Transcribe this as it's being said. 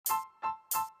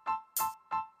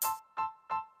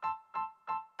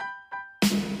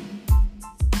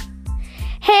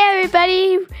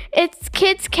everybody. It's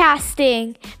Kids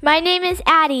Casting. My name is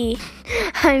Addie.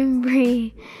 I'm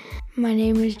Bree. My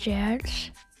name is Jax.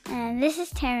 And this is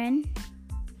Taryn.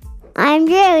 I'm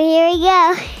Drew. Here we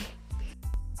go.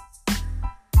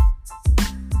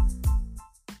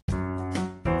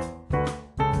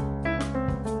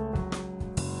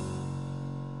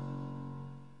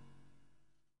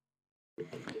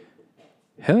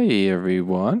 Hey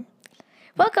everyone.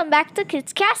 Welcome back to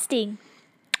Kids Casting.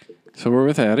 So we're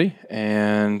with Addie,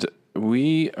 and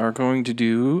we are going to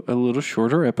do a little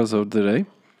shorter episode today.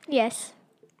 Yes.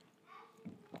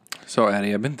 So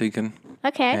Addie, I've been thinking,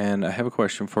 Okay. and I have a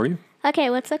question for you. Okay,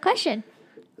 what's the question?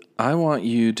 I want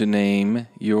you to name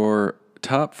your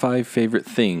top 5 favorite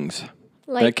things.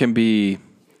 That can be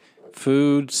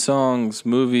food, songs,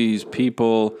 movies,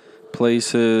 people,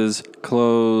 places,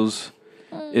 clothes.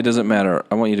 It doesn't matter.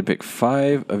 I want you to pick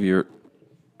 5 of your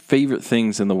favorite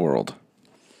things in the world.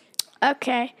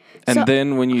 Okay. And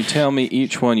then when you tell me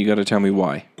each one, you got to tell me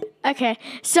why. Okay.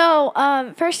 So,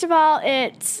 first of all,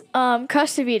 it's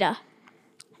Costa Vida.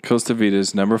 Costa Vida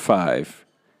is number 5.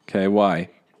 Okay, why?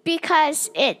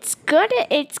 Because it's good.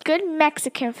 It's good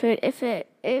Mexican food. Is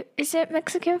it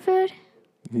Mexican food?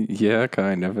 Yeah,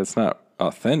 kind of. It's not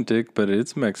authentic, but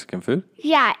it's Mexican food.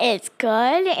 Yeah, it's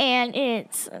good and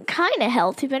it's kind of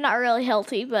healthy, but not really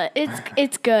healthy. But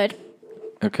it's good.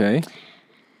 Okay.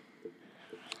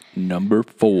 Number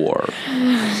 4.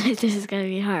 This is gonna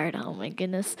be hard. Oh my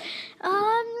goodness.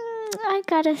 I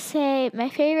gotta say my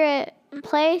favorite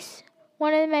place.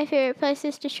 One of my favorite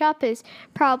places to shop is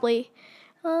probably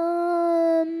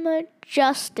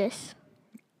Justice.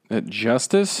 At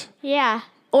Justice? Yeah,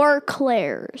 or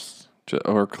Claire's.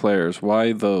 Or Claire's.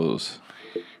 Why those?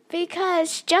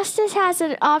 Because Justice has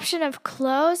an option of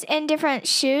clothes and different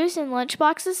shoes and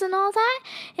lunchboxes and all that.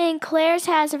 And Claire's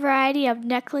has a variety of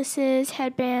necklaces,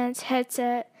 headbands,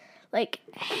 headset,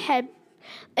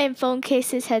 and phone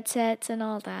cases, headsets, and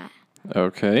all that.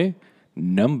 Okay.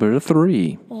 Number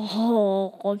 3.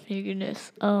 Oh my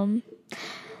goodness. The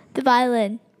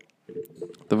violin.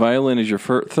 The violin is your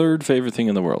third favorite thing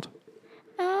in the world.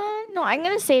 No, I'm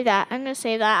gonna say that.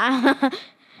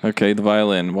 Okay, the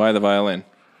violin. Why the violin?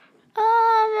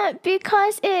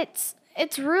 Because it's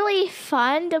really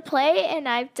fun to play, and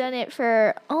I've done it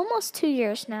for almost 2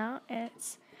 years now. And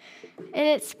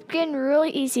it's been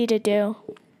really easy to do.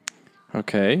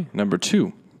 Okay, number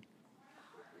 2.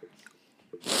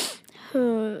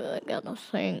 I gotta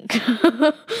think.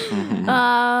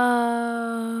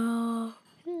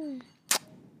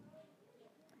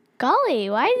 Golly,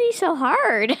 why is he so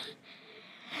hard?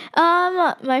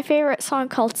 My favorite song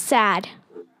called "Sad."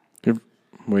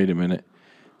 Wait a minute.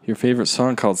 Your favorite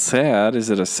song called Sad? Is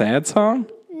it a sad song?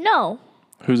 No.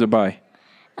 Who's it by?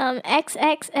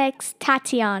 XXX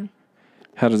Tatian.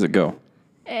 How does it go?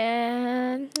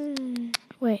 And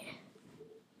wait.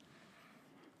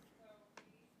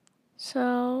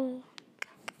 So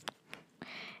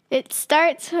it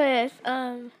starts with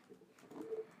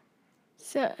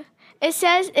So it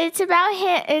says it's about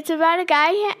him. It's about a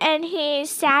guy, and he's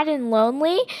sad and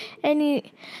lonely, and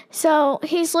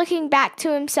he's looking back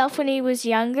to himself when he was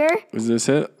younger. Is this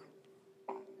it?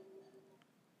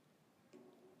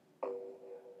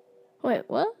 Wait,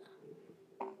 what?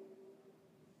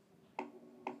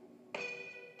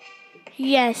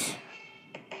 Yes.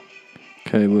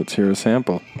 Okay, let's hear a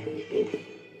sample.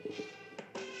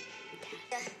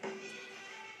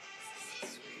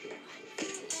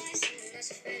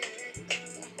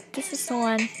 This is the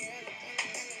one.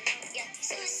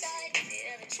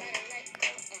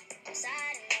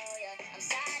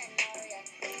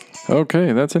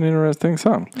 Okay, that's an interesting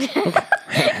song.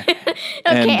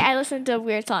 Okay, I listen to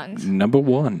weird songs. Number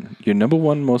 1. Your number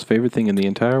 1 most favorite thing in the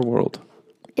entire world.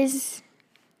 Is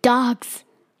dogs.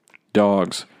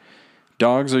 Dogs.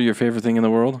 Dogs are your favorite thing in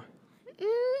the world?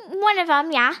 One of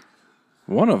them, yeah.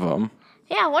 One of them?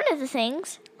 Yeah, one of the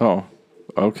things. Oh,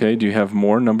 okay. Do you have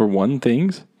more number 1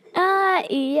 things?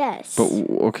 Yes. But,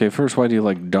 okay, first, why do you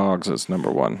like dogs as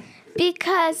number 1?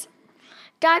 Because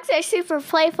dogs are super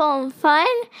playful and fun,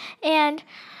 and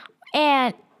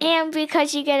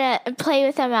because you get to play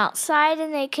with them outside,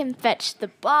 and they can fetch the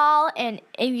ball, and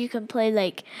you can play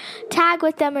tag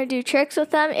with them or do tricks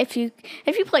with them. If you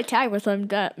play tag with them,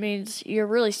 that means you're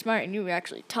really smart and you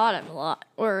actually taught him a lot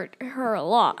or her a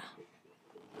lot.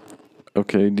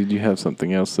 Okay, did you have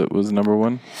something else that was number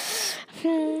 1?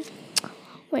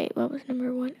 Wait, what was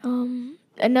number 1?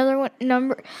 Another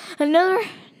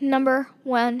number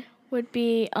 1 would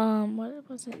be what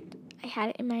was it? I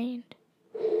had it in my hand.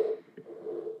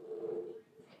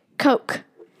 Coke.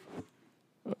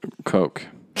 Coke.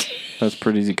 That's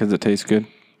pretty easy because it tastes good.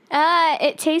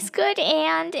 It tastes good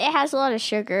and it has a lot of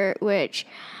sugar, which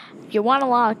you want a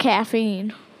lot of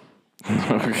caffeine.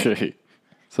 Okay.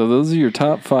 So those are your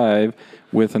top 5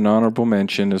 with an honorable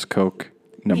mention as Coke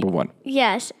number 1.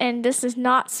 Yes, and this is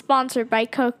not sponsored by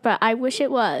Coke, but I wish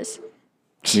it was.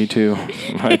 Me too.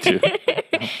 I do.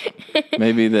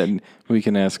 Maybe then we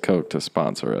can ask Coke to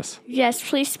sponsor us. Yes,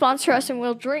 please sponsor us and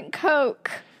we'll drink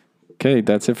Coke. Okay,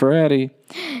 that's it for Addie.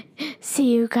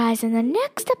 See you guys in the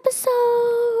next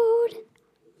episode.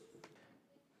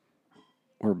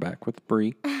 We're back with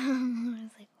Bree.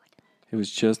 It was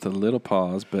just a little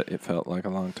pause, but it felt like a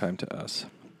long time to us.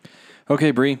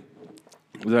 Okay, Bree.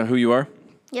 Is that who you are?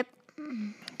 Yep.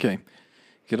 Okay.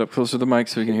 Get up closer to the mic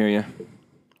so we can hear you.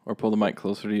 Or pull the mic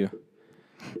closer to you.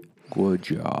 Good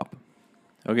job.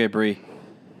 Okay, Bree.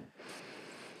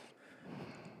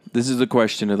 This is the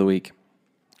question of the week.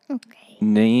 Okay.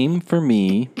 Name for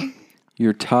me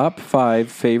your top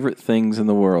 5 favorite things in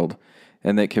the world.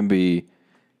 And that can be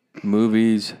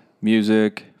movies,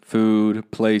 music, food,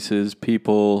 places,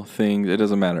 people, things. It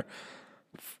doesn't matter.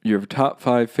 Your top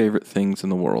 5 favorite things in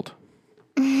the world.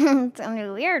 It's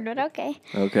sounded weird, but okay.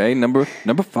 Okay, number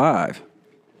 5.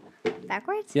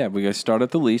 Backwards? Yeah, we gotta start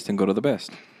at the least and go to the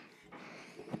best.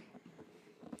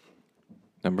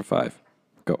 Number 5.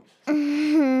 Go.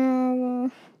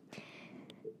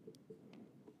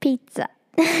 Pizza.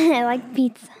 I like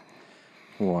pizza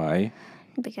Why?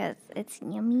 because it's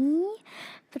yummy,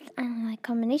 but I don't like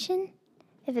combination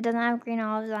if it doesn't have green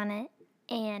olives on it,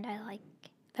 and I like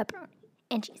pepperoni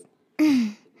and cheese.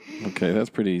 Okay, that's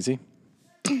pretty easy.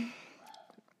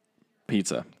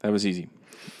 Pizza. That was easy.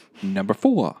 Number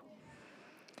 4.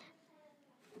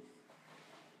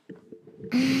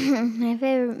 My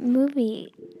favorite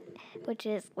movie, which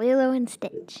is Lilo and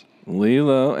Stitch.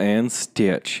 Lilo and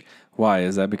Stitch. Why?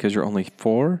 Is that because you're only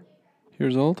 4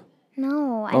 years old?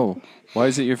 No, Oh, why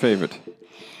is it your favorite?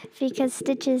 because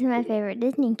Stitch is my favorite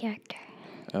Disney character.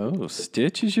 Oh,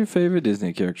 Stitch is your favorite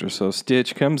Disney character. So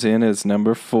Stitch comes in as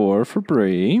number 4 for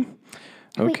Bree.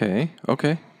 Okay,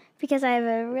 okay. Because I have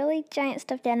a really giant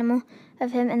stuffed animal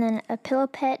of him, and then a pillow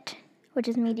pet, which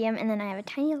is medium, and then I have a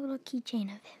tiny little keychain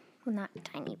of him. Well, not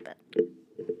tiny, but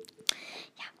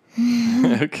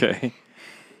Okay.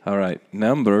 All right.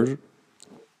 Number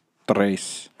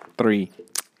 3.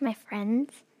 my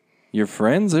friends. Your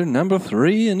friends are number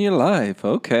 3 in your life.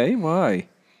 Okay, why?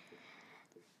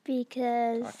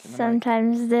 Because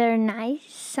sometimes they're nice,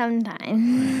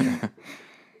 sometimes.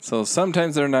 So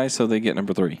sometimes they're nice, so they get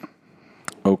number 3.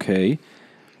 Okay.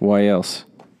 Why else?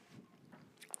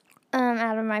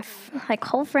 Out of my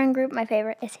whole friend group, my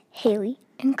favorite is Haley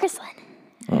and Chrislyn.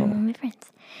 They're one of my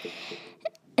friends.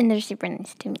 And they're super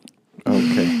nice to me.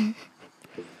 Okay.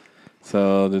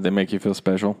 So did they make you feel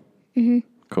special? Mm-hmm.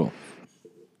 Cool.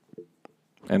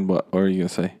 And what are you going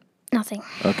to say? Nothing.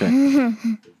 Okay.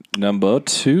 Number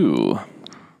 2.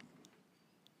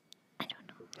 I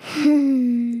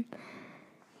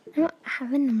don't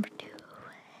have a number 2.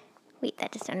 Wait,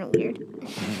 that just sounded weird.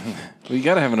 Well, you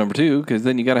got to have a number 2 because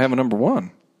then you got to have a number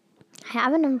 1. I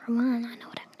have a number 1. I know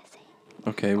what I'm going to say.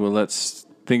 Okay, well, let's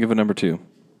think of a number 2.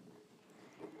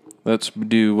 Let's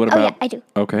do, what about? Oh, yeah, I do.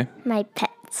 Okay. My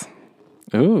pets.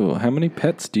 Oh, how many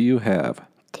pets do you have?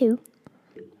 2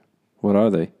 What are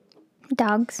they?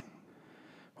 dogs.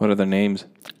 What are their names?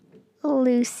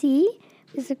 Lucy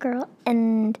is a girl,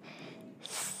 and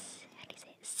how do you say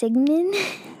it? Sigmund?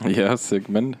 Yeah,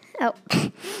 Sigmund. Oh,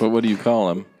 But what do you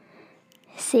call him?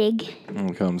 Sig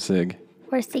I'll call him Sig.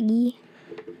 or Siggy.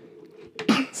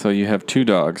 So you have 2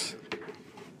 dogs.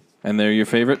 And they're your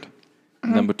favorite?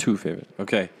 Number 2 favorite.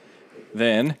 Okay.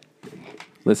 Then,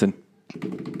 listen.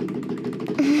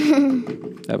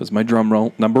 That was my drum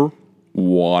roll. Number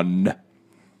 1.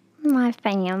 My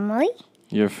family.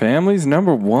 Your family's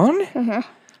number 1?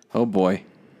 Oh boy.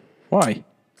 Why?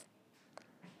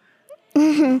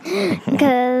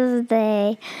 Because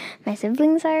my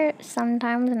siblings are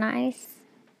sometimes nice.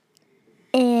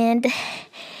 And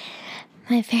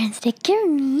my parents take care of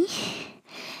me.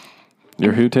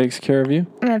 Your who takes care of you?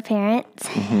 My parents.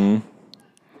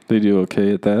 They do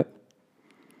okay at that?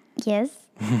 Yes.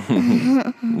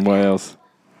 Why else?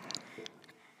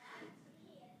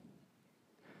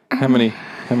 How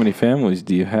many families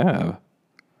do you have?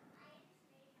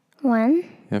 1.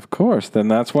 Of course. Then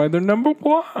that's why they're number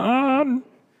 1.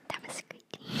 That was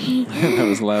great. That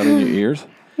was loud in your ears.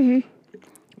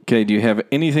 Okay. Do you have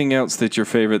anything else that's your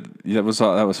favorite? That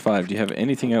was 5. Do you have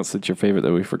anything else that's your favorite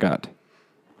that we forgot?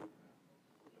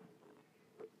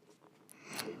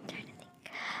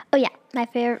 Oh, yeah. My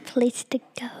favorite place to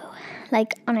go.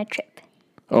 Like on a trip.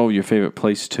 Oh, your favorite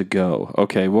place to go.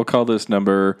 Okay. We'll call this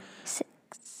number 6.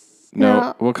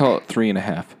 No, we'll call it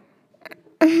 3.5.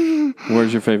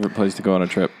 Where's your favorite place to go on a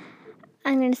trip?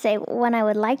 I'm going to say one I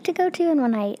would like to go to and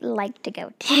one I like to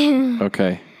go to.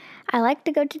 Okay. I like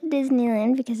to go to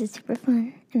Disneyland because it's super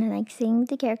fun and I like seeing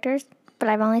the characters, but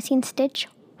I've only seen Stitch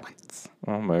once.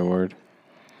 Oh, my word.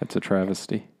 That's a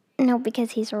travesty. No,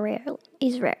 because he's rare.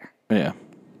 Yeah.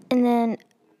 And then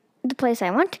the place I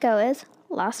want to go is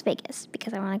Las Vegas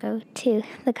because I want to go to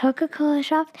the Coca-Cola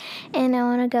shop and I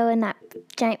want to go in that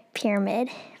giant pyramid.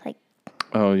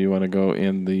 Oh, you want to go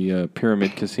in the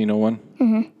Pyramid Casino one?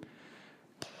 Mm-hmm.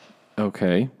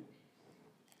 Okay.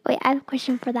 Wait, I have a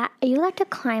question for that. Are you allowed to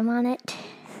climb on it?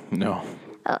 No.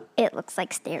 Oh, it looks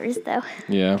like stairs, though.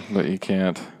 Yeah, but you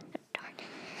can't.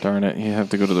 Darn it. You have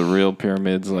to go to the real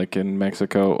pyramids like in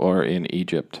Mexico or in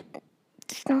Egypt.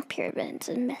 There's no pyramids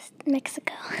in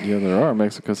Mexico. Yeah, there are.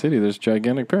 Mexico City, there's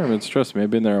gigantic pyramids. Trust me, I've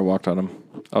been there. I walked on them.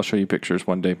 I'll show you pictures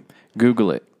one day.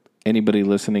 Google it. Anybody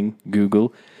listening,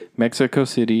 Google Mexico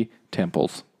City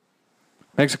temples.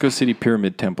 Mexico City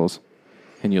pyramid temples.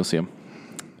 And you'll see them.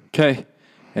 Okay.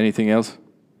 Anything else?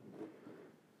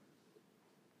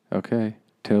 Okay.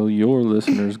 Tell your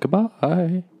listeners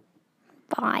goodbye.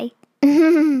 Bye.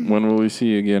 When will we see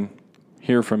you again?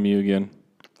 Hear from you again?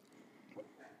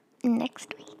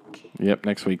 Next week. Yep,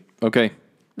 next week. Okay.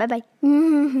 Bye-bye.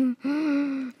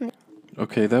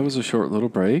 Okay, that was a short little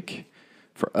break.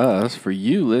 For us, for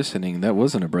you listening, that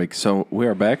wasn't a break. So we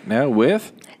are back now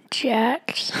with...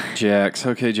 Jax. Jax.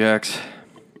 Okay, Jax.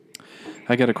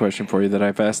 I got a question for you that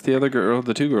I've asked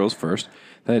the two girls first.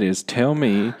 That is, tell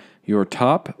me your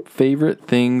top favorite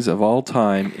things of all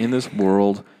time in this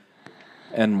world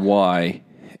and why.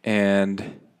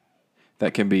 And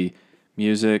that can be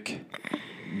music,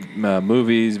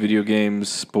 movies, video games,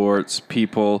 sports,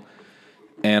 people,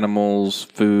 animals,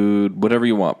 food, whatever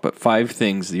you want. But 5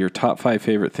 things, your top 5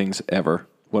 favorite things ever.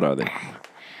 What are they?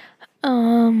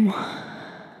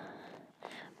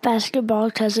 Basketball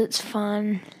because it's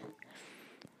fun.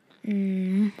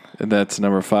 That's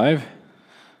number 5?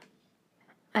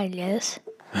 I guess.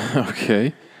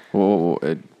 Okay. Well,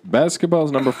 basketball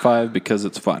is number 5 because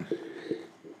it's fun.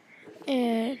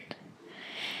 And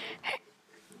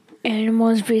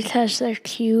animals because they're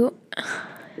cute.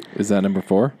 Is that number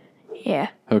 4? Yeah.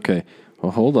 Okay.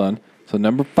 Well, hold on. So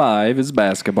number 5 is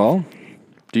basketball.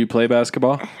 Do you play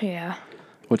basketball? Yeah.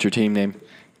 What's your team name?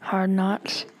 Hard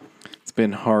Knocks. It's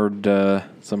been hard,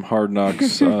 some hard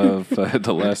knocks of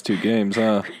the last 2 games,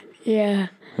 huh? Yeah.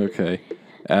 Okay.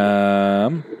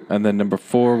 And then number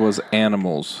 4 was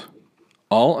animals.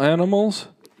 All animals?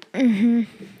 Mm-hmm.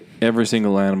 Every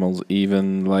single animals,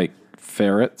 even like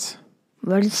ferrets?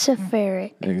 What is a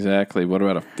ferret? Exactly. What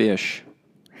about a fish?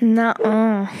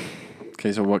 Nuh-uh.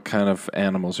 Okay, so what kind of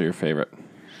animals are your favorite?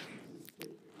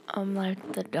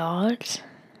 Like the dogs.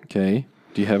 Okay.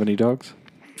 Do you have any dogs?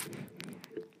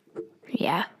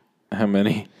 Yeah. How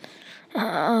many? 2.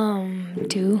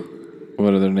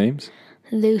 What are their names?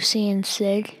 Lucy and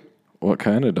Sig. What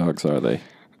kind of dogs are they?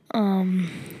 Not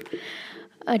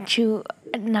a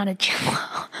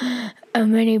chihuahua. A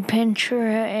mini pincher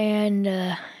and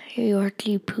a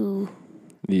Yorkie poo.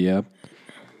 Yep.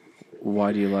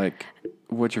 Why do you like...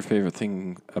 What's your favorite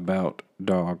thing about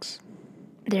dogs?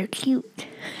 They're cute.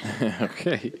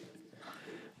 Okay.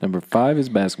 Number 5 is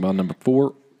basketball. Number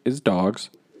 4 is dogs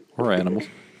or animals.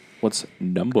 What's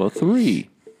number 3?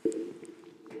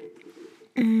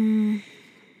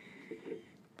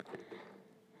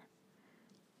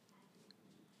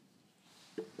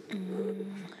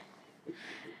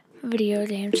 Video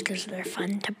games because they're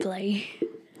fun to play.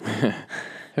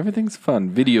 Everything's fun.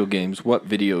 Video games. What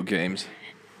video games?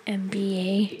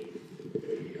 NBA.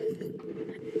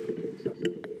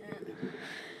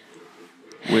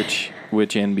 Which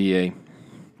NBA?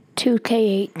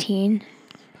 2K18.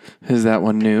 Is that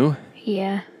one new?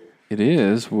 Yeah. It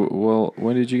is? Well,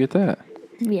 when did you get that?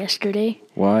 Yesterday.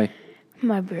 Why?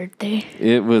 My birthday.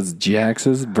 It was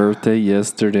Jax's birthday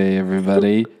yesterday,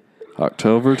 everybody.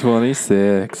 October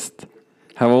 26th.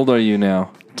 How old are you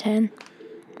now? 10.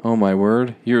 Oh, my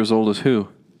word. You're as old as who?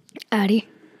 Addie.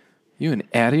 You and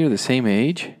Addie are the same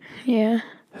age? Yeah.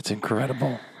 That's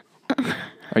incredible.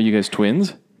 Are you guys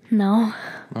twins? No.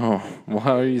 Oh, well,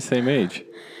 how are you the same age?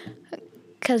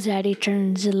 Because Addie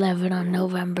turns 11 on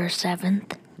November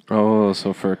 7th. Oh,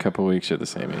 so for a couple weeks you're the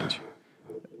same age.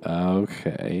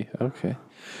 Okay.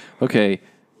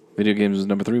 Video games is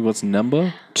number 3. What's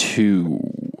number 2?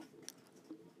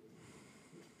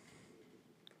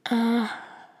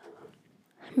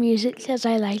 Music because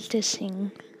I like to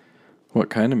sing. What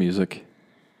kind of music?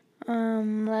 A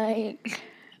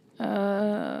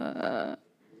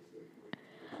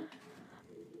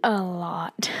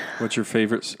lot. What's your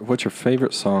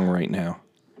favorite song right now?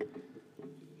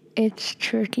 It's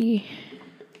tricky.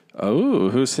 Oh,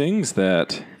 who sings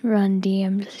that? Run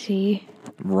DMC.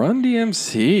 Run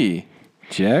DMC.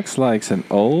 Jax likes an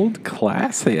old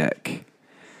classic.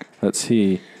 Let's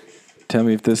see. Tell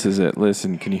me if this is it.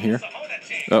 Listen, can you hear?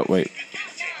 Oh, wait.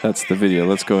 That's the video.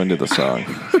 Let's go into the song.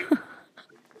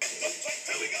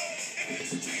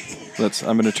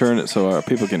 I'm going to turn it so our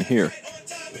people can hear.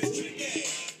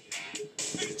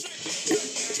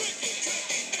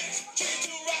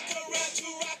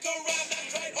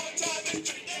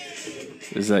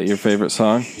 Is that your favorite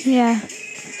song? Yeah.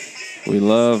 We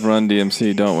love Run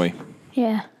DMC, don't we?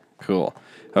 Yeah. Cool.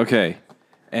 Okay.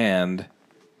 And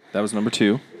that was number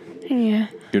 2. Yeah.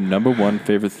 Your number 1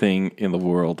 favorite thing in the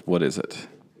world, what is it?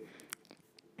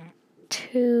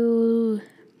 To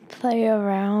play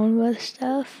around with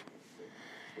stuff.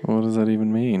 What does that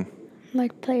even mean?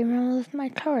 Like play around with my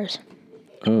cars.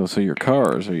 Oh, so your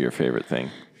cars are your favorite thing.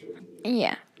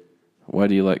 Yeah. Why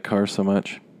do you like cars so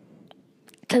much?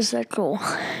 Because they're cool.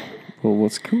 Well,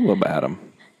 what's cool about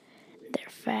them? They're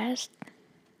fast.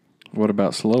 What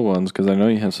about slow ones? Because I know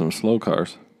you have some slow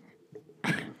cars.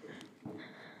 Do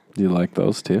you like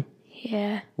those too?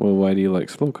 Yeah. Well, why do you like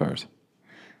slow cars?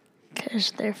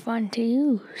 Because they're fun to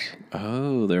use.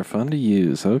 Oh, they're fun to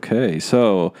use. Okay,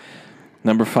 so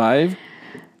number 5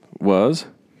 was?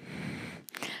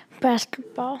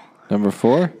 Basketball. Number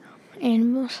 4?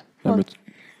 Animals.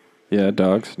 Yeah,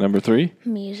 dogs. Number 3?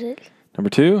 Music. Number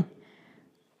 2?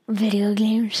 Video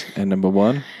games. And number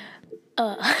 1?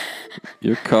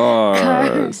 Your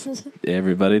cars.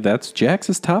 Everybody, that's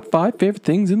Jax's top 5 favorite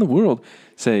things in the world.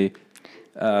 Say,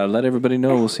 let everybody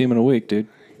know. We'll see him in a week, dude.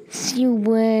 See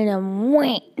you in a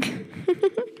week.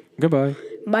 Goodbye.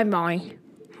 Bye-bye.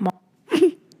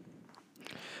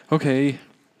 Okay,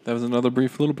 that was another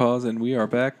brief little pause, and we are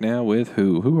back now with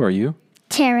who? Who are you?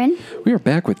 Taryn, We are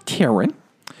back with Taryn.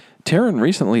 Taryn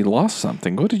recently lost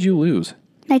something. What did you lose?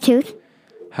 my tooth.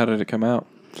 How did it come out?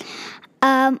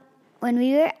 When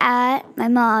we were at my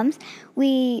mom's,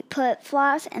 we put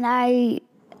floss, and I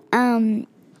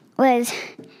was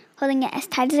holding it as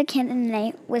tight as I can, and then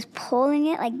I was pulling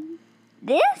it like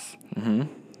this, and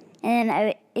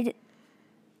it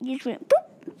just went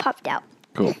boop, popped out.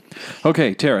 Cool.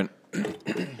 Okay, Taryn,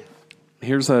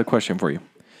 here's a question for you.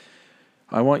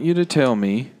 I want you to tell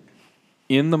me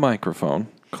in the microphone,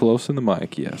 close in the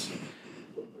mic, yes,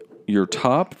 your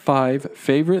top 5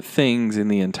 favorite things in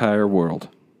the entire world,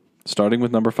 starting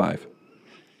with number 5.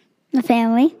 The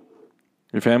family.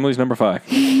 Your family's number 5.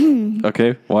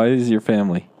 Okay, why is your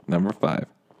family number 5?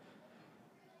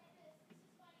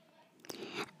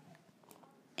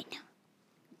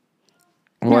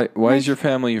 Why is your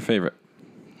family your favorite?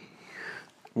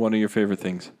 One of your favorite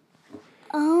things.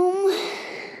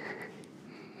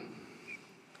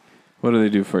 What do they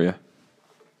do for you?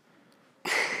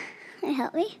 Can you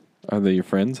help me? Are they your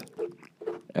friends?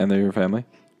 And they're your family?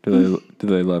 Do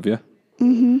they love you?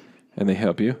 Mm-hmm. And they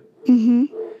help you? Mm-hmm.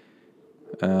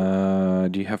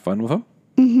 Do you have fun with them?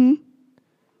 Mm-hmm.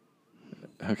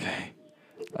 Okay.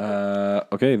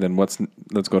 Okay, then let's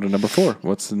go to number 4.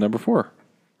 What's the number 4?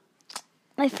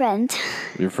 My friends.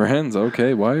 Your friends.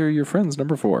 Okay, why are your friends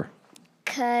number 4?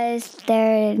 Because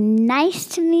they're nice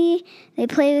to me, they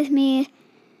play with me,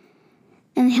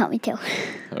 and they help me too.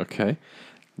 Okay.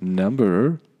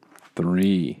 Number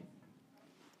 3.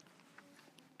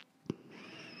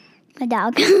 My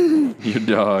dog. Your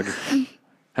dog.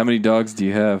 How many dogs do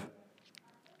you have?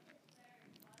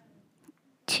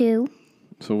 2.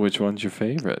 So which one's your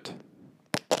favorite?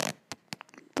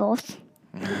 Both.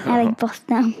 I like both of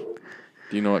them.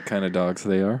 Do you know what kind of dogs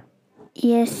they are?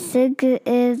 Yes, Sig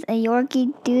is a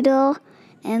Yorkie Doodle,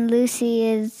 and Lucy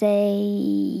is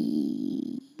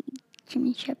a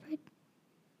German Shepherd.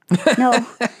 No.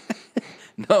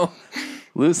 No.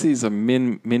 Lucy's a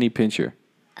mini pincher.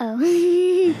 Oh.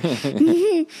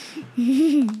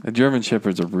 A German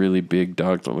Shepherd's a really big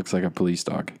dog that looks like a police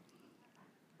dog.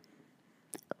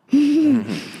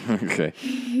 Okay.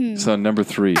 So number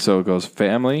 3. So it goes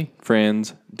family,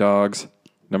 friends, dogs.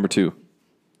 Number 2.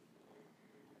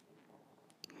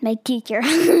 My teacher.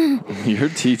 Your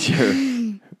teacher.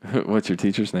 What's your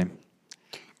teacher's name?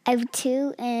 I have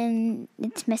 2, and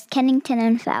it's Miss Kennington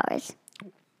and Flowers.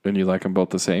 And you like them both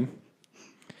the same?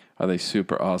 Are they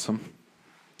super awesome?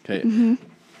 Okay.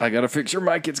 I got to fix your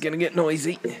mic. It's going to get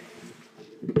noisy.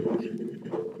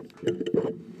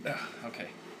 Okay.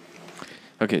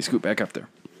 Okay, scoot back up there.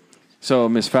 So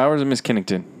Miss Flowers and Miss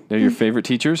Kennington, they're your favorite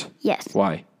teachers? Yes.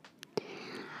 Why?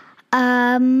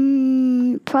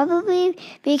 Probably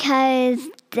because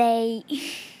they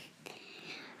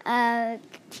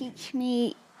teach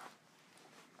me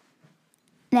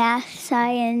math,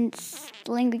 science,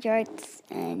 language arts,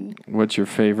 and What's your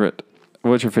favorite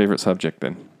subject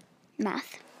then?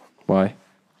 math. Why?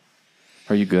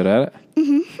 Are you good at it?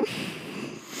 Mm-hmm.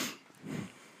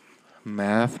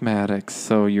 Mathematics.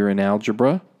 So you're in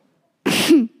algebra?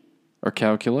 Or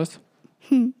calculus?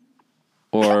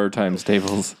 Or times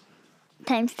tables?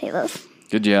 Times tables.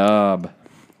 Good job.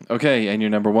 Okay, and your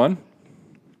number one?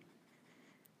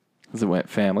 Is it what?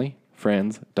 Family,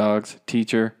 friends, dogs,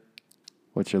 teacher?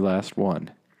 What's your last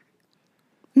one?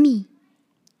 Me.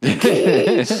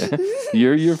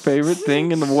 You're your favorite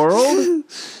thing in the world?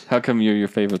 How come you're your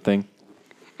favorite thing?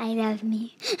 I love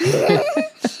me.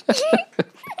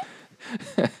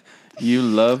 You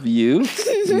love you?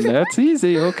 That's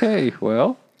easy. Okay,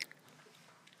 well,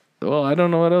 I don't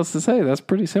know what else to say. That's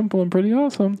pretty simple and pretty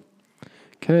awesome.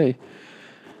 Okay.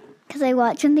 Because I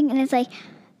watched something and it's like,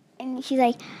 and she's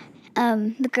like,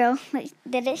 the girl that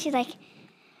did it, she's like,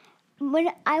 when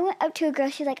I went up to a girl,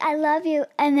 she's like, I love you.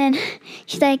 And then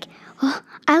she's like, well,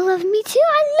 I love me too.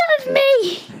 I love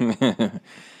me.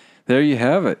 There you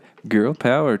have it. Girl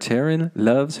power. Taryn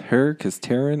loves her because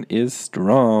Taryn is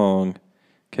strong.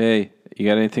 Okay. You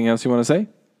got anything else you want to say?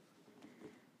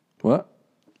 What?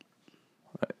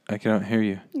 I cannot hear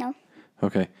you. No.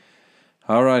 Okay.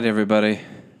 All right, everybody.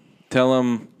 Tell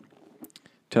them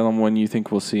when you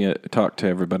think we'll talk to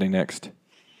everybody next.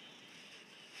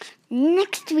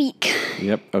 Next week.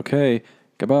 Yep. Okay.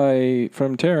 Goodbye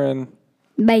from Taryn.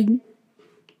 Bye.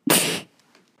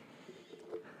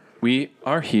 We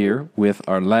are here with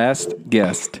our last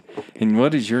guest. And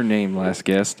what is your name, last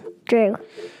guest? Drew.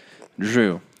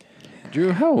 Drew.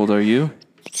 Drew, how old are you?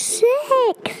 6.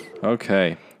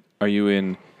 Okay. Are you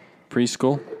in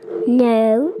preschool?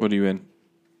 No. What are you in?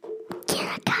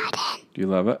 Kindergarten. Do you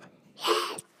love it?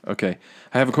 Yes. Okay.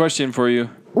 I have a question for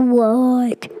you.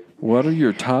 What? What are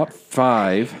your top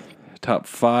five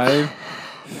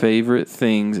favorite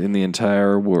things in the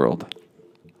entire world?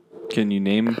 Can you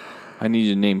name? I need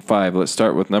you to name 5. Let's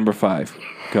start with number 5.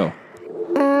 Go.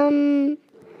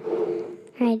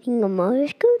 Riding a motor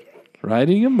scooter.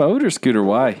 Riding a motor scooter.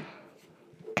 Why?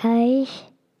 'Cause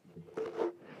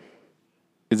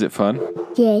Is it fun?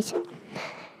 yes.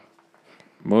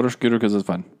 Motor scooter because it's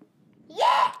fun.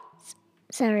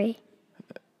 Sorry.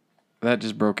 That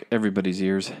just broke everybody's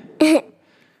ears.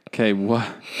 Okay, what's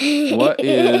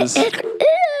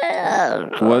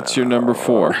your number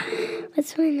 4?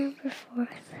 What's my number 4?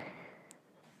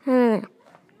 I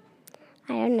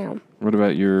don't know. What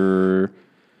about do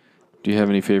you have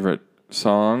any favorite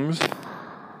songs?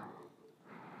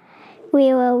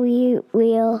 We will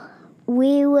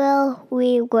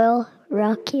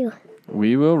rock you.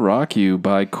 We Will Rock You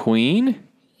by Queen?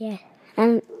 Yeah.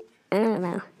 I don't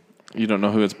know. You don't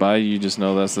know who it's by, you just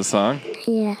know that's the song?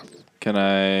 Yeah. Can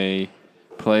I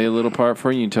play a little part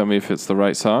for you and tell me if it's the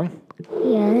right song?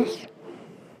 Yes.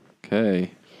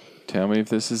 Okay. Tell me if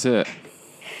this is it.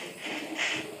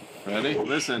 Ready?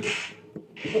 Listen.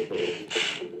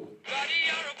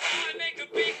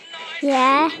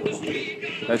 Yeah.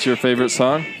 That's your favorite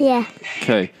song? Yeah.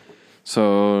 Okay.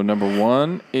 So number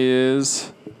 1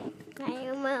 is I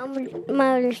am a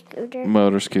motor scooter.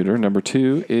 Motor Scooter. Number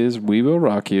 2 is We Will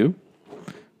Rock You.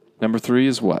 Number 3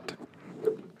 is what?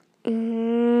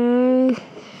 Doing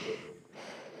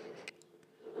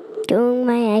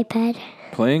my iPad.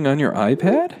 Playing on your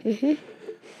iPad? Mm-hmm.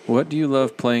 What do you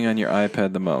love playing on your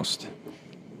iPad the most?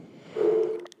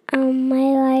 I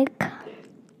like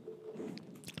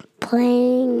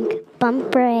playing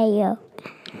Bumper AO.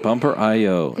 Bumper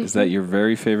I.O. Is that your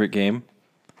very favorite game?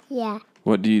 Yeah.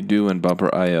 What do you do in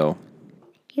Bumper I.O.?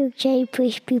 You try to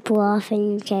push people off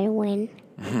and you try to win.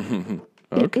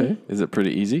 Okay. Is it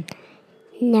pretty easy?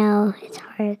 No, it's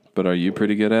hard. But are you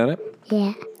pretty good at it?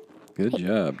 Yeah. Good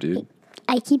job, dude.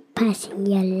 I keep passing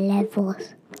your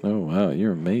levels. Oh, wow.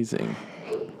 You're amazing.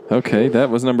 Okay, that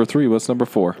was number 3. What's number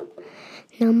 4?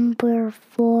 Number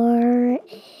 4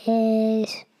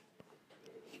 is...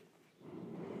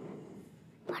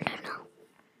 I don't know.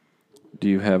 Do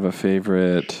you have a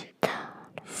favorite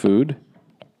food?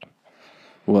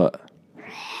 What?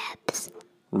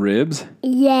 Ribs?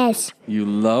 Yes. You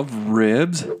love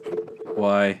ribs?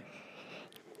 Why?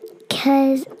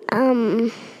 Cause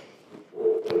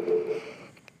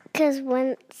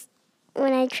when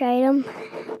I tried them,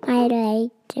 I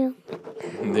liked them.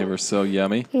 They were so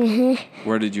yummy. Mm-hmm.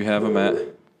 Where did you have them at?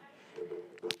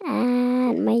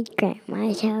 At my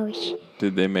grandma's house.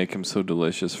 Did they make them so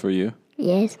delicious for you?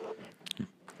 Yes.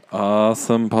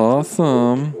 Awesome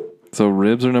possum. So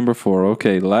ribs are number 4.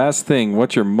 Okay, last thing.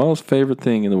 What's your most favorite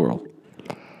thing in the world?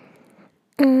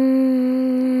 I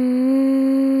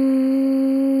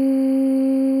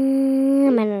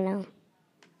don't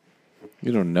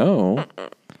No.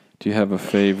 Do you have a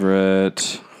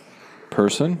favorite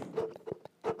person?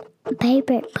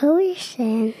 Favorite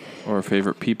person? Or a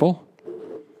favorite people?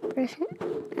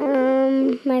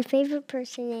 My favorite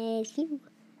person is you.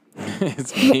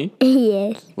 It's me?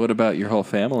 Yes. What about your whole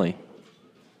family?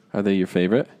 Are they your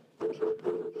favorite?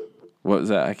 What was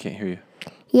that? I can't hear you.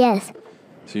 Yes.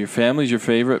 So your family's your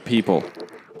favorite people.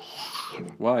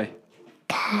 Why?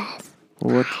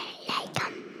 What? I like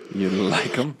them. You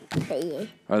like them?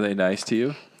 Are they nice to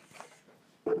you?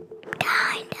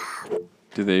 Kind of.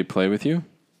 Do they play with you?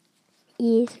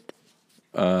 Yes.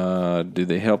 Do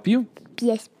they help you?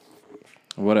 Yes.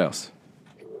 What else?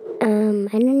 I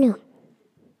don't know.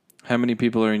 How many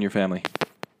people are in your family?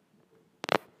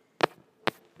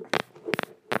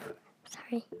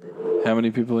 Sorry. How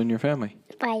many people in your family?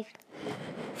 5.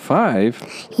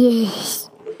 5? Yes.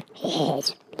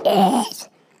 Yes. Yes.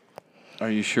 Are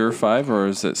you sure 5 or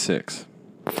is it 6?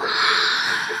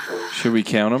 Should we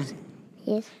count them?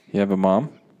 Yes. You have a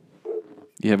mom?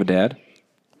 You have a dad?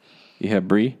 You have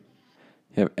Bree?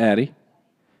 You have Addie?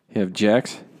 You have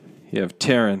Jax? You have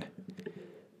Taryn?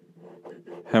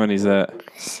 How many is that?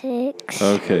 6.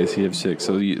 Okay, so you have 6.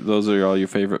 So those are all your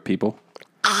favorite people?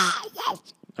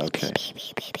 Yes. Okay.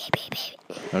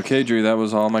 Okay, Drew, that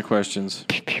was all my questions.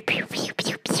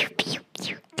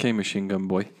 Okay, Machine Gun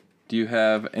Boy. Do you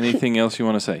have anything else you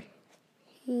want to say?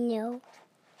 No.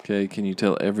 Okay, can you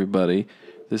tell everybody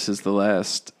this is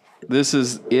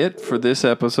it for this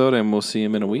episode and we'll see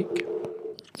him in a week?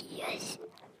 Yes.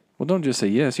 Well, don't just say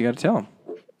yes, you got to tell him.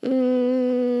 I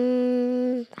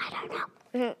don't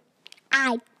know.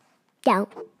 I don't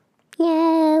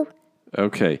know.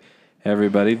 Okay,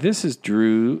 everybody, this is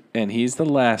Drew, and he's the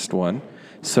last one.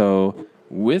 So,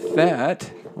 with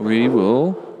that, we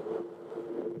will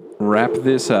wrap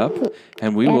this up,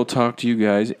 and we will talk to you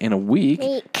guys in a week.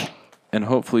 And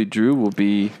hopefully, Drew will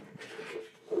be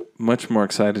much more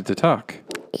excited to talk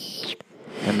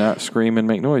and not scream and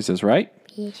make noises, right?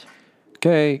 Yes.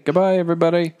 Okay, goodbye,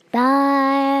 everybody. Bye.